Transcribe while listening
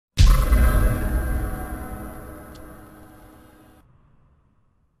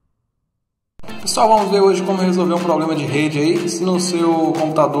Pessoal, vamos ver hoje como resolver um problema de rede aí. Se no seu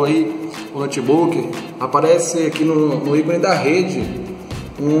computador aí, o notebook, aparece aqui no ícone da rede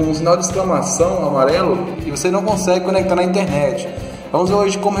um sinal de exclamação amarelo e você não consegue conectar na internet. Vamos ver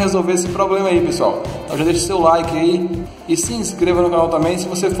hoje como resolver esse problema aí, pessoal. Então já deixa seu like aí e se inscreva no canal também se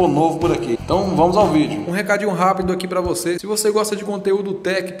você for novo por aqui. Então vamos ao vídeo. Um recadinho rápido aqui para você. Se você gosta de conteúdo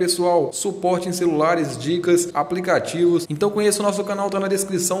tech, pessoal, suporte em celulares, dicas, aplicativos, então conheça o nosso canal, tá na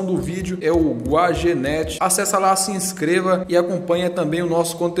descrição do vídeo, é o Neste. Acessa lá, se inscreva e acompanha também o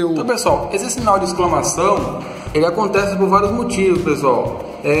nosso conteúdo. Então, pessoal, esse sinal de exclamação, ele acontece por vários motivos, pessoal.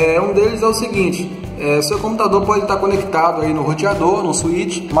 Um deles é o seguinte: seu computador pode estar conectado aí no roteador, no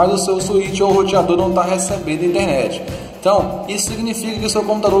switch, mas o seu switch ou roteador não está recebendo internet. Então, isso significa que o seu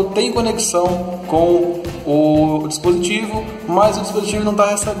computador tem conexão com o dispositivo, mas o dispositivo não está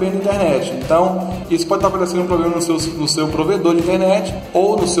recebendo internet. Então, isso pode estar aparecendo um problema no seu provedor de internet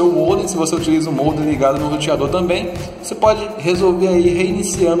ou no seu modem. Se você utiliza o modem ligado no roteador também, você pode resolver aí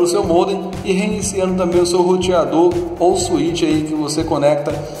reiniciando o seu modem e reiniciando também o seu roteador ou switch aí que você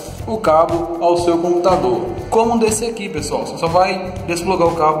conecta o cabo ao seu computador. Como desse aqui, pessoal, você só vai desplugar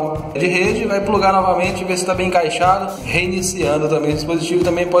o cabo de rede, vai plugar novamente, ver se está bem encaixado, reiniciando também o dispositivo.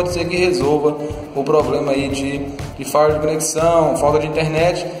 Também pode ser que resolva o problema aí de falha de conexão, falta de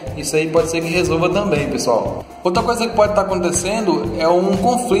internet. Isso aí pode ser que resolva também, pessoal. Outra coisa que pode estar acontecendo é um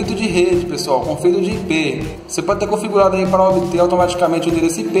conflito de rede, pessoal, conflito de IP. Você pode ter configurado aí para obter automaticamente o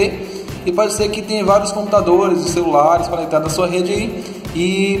endereço IP e pode ser que tenha vários computadores e celulares conectados à sua rede aí,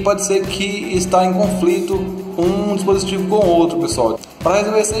 e pode ser que está em conflito um dispositivo com o outro, pessoal. Para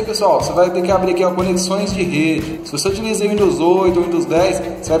resolver isso aí, pessoal, você vai ter que abrir aqui conexões de rede. Se você utiliza o Windows 8 ou Windows 10,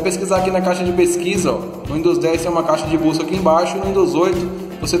 você vai pesquisar aqui na caixa de pesquisa. No Windows 10 tem uma caixa de busca aqui embaixo, e no Windows 8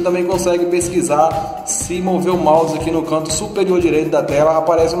 você também consegue pesquisar. Se mover o mouse aqui no canto superior direito da tela,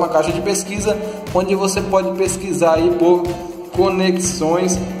 aparece uma caixa de pesquisa onde você pode pesquisar aí por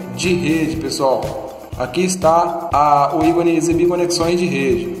conexões de rede, pessoal. Aqui está o ícone exibir conexões de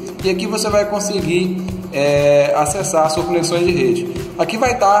rede, e aqui você vai conseguir acessar as suas conexões de rede. Aqui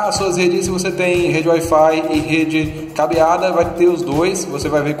vai estar as suas redes. Se você tem rede Wi-Fi e rede cabeada, vai ter os dois. Você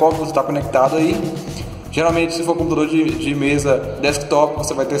vai ver qual que você está conectado aí. Geralmente, se for computador de mesa desktop,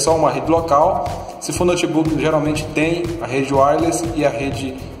 você vai ter só uma rede local. Se for notebook, geralmente tem a rede wireless e a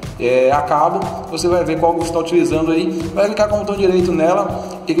rede a cabo. Você vai ver qual você está utilizando aí, vai clicar com o botão direito nela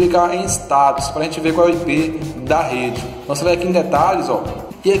e clicar em status para a gente ver qual é o IP da rede. Então você vai aqui em detalhes, ó,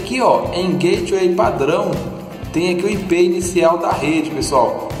 e aqui, ó, em gateway padrão tem aqui o IP inicial da rede,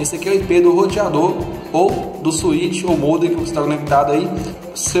 pessoal. Esse aqui é o IP do roteador ou do switch ou modem que você está conectado aí.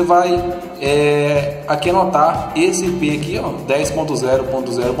 Você vai aqui anotar esse IP aqui, ó,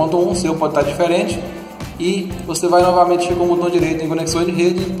 10.0.0.1. seu pode estar diferente. E você vai novamente com o botão direito em conexões de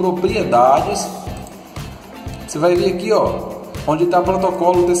rede, em propriedades. Você vai vir aqui, ó, onde está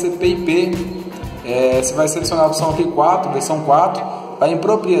protocolo TCP/IP. Você vai selecionar a opção aqui 4, versão 4, vai em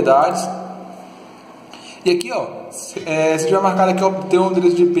propriedades. E aqui, ó, você vai marcar aqui obter um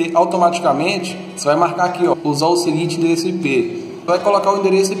endereço de IP automaticamente. Você vai marcar aqui, ó, usar o seguinte endereço IP. Vai colocar o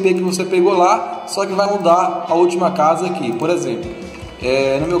endereço IP que você pegou lá, só que vai mudar a última casa aqui. Por exemplo,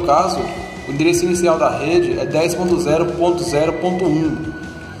 no meu caso, o endereço inicial da rede é 10.0.0.1.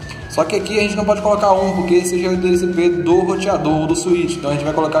 Só que aqui a gente não pode colocar 1, porque esse já é o endereço IP do roteador ou do switch. Então a gente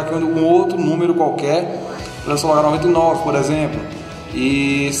vai colocar aqui um outro número qualquer, para colocar 99, por exemplo.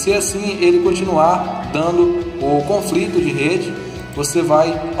 E se assim ele continuar dando o conflito de rede, você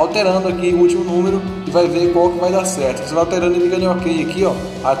vai alterando aqui o último número e vai ver qual que vai dar certo. Você vai alterando e clicando em OK aqui, ó,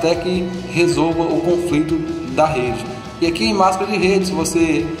 até que resolva o conflito da rede. E aqui em máscara de rede, se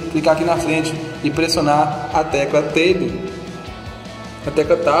você clicar aqui na frente e pressionar a tecla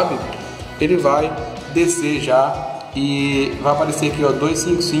Tab, ele vai descer já e vai aparecer aqui, ó,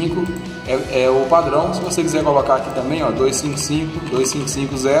 255 é o padrão. Se você quiser colocar aqui também, ó, 255,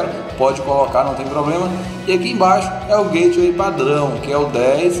 2550, pode colocar, não tem problema. E aqui embaixo é o gateway padrão, que é o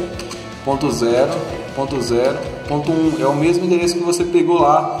 10.0.0.1. é o mesmo endereço que você pegou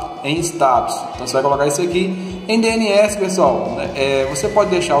lá em status. Então você vai colocar isso aqui. Em DNS, pessoal, você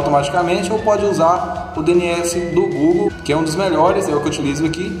pode deixar automaticamente ou pode usar o DNS do Google, que é um dos melhores, é o que eu utilizo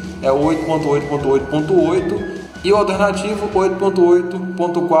aqui, é o 8.8.8.8 e o alternativo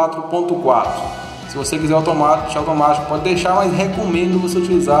 8.8.4.4. Se você quiser deixar automático, pode deixar, mas recomendo você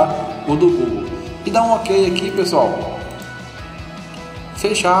utilizar o do Google. E dá um OK aqui, pessoal.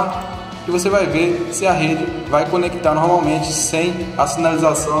 Fechar. E você vai ver se a rede vai conectar normalmente sem a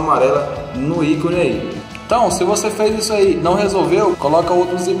sinalização amarela no ícone aí. Então, se você fez isso aí, não resolveu, coloca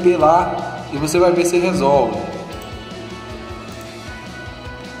outros IP lá e você vai ver se resolve.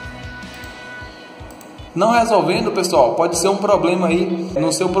 Não resolvendo, pessoal, pode ser um problema aí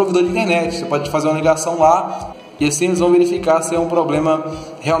no seu provedor de internet. Você pode fazer uma ligação lá e assim eles vão verificar se é um problema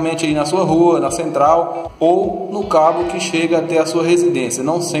realmente aí na sua rua, na central ou no cabo que chega até a sua residência,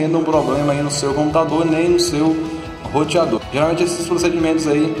 não sendo um problema aí no seu computador nem no seu roteador. Geralmente esses procedimentos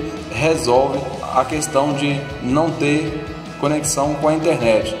aí resolvem a questão de não ter conexão com a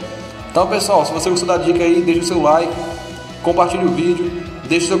internet. Então, pessoal, se você gostou da dica aí, deixa o seu like, compartilhe o vídeo,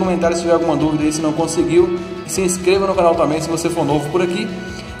 deixe seu comentário se tiver alguma dúvida aí, se não conseguiu, e se inscreva no canal também se você for novo por aqui.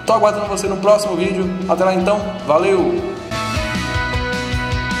 Estou aguardando você no próximo vídeo. Até lá então, valeu!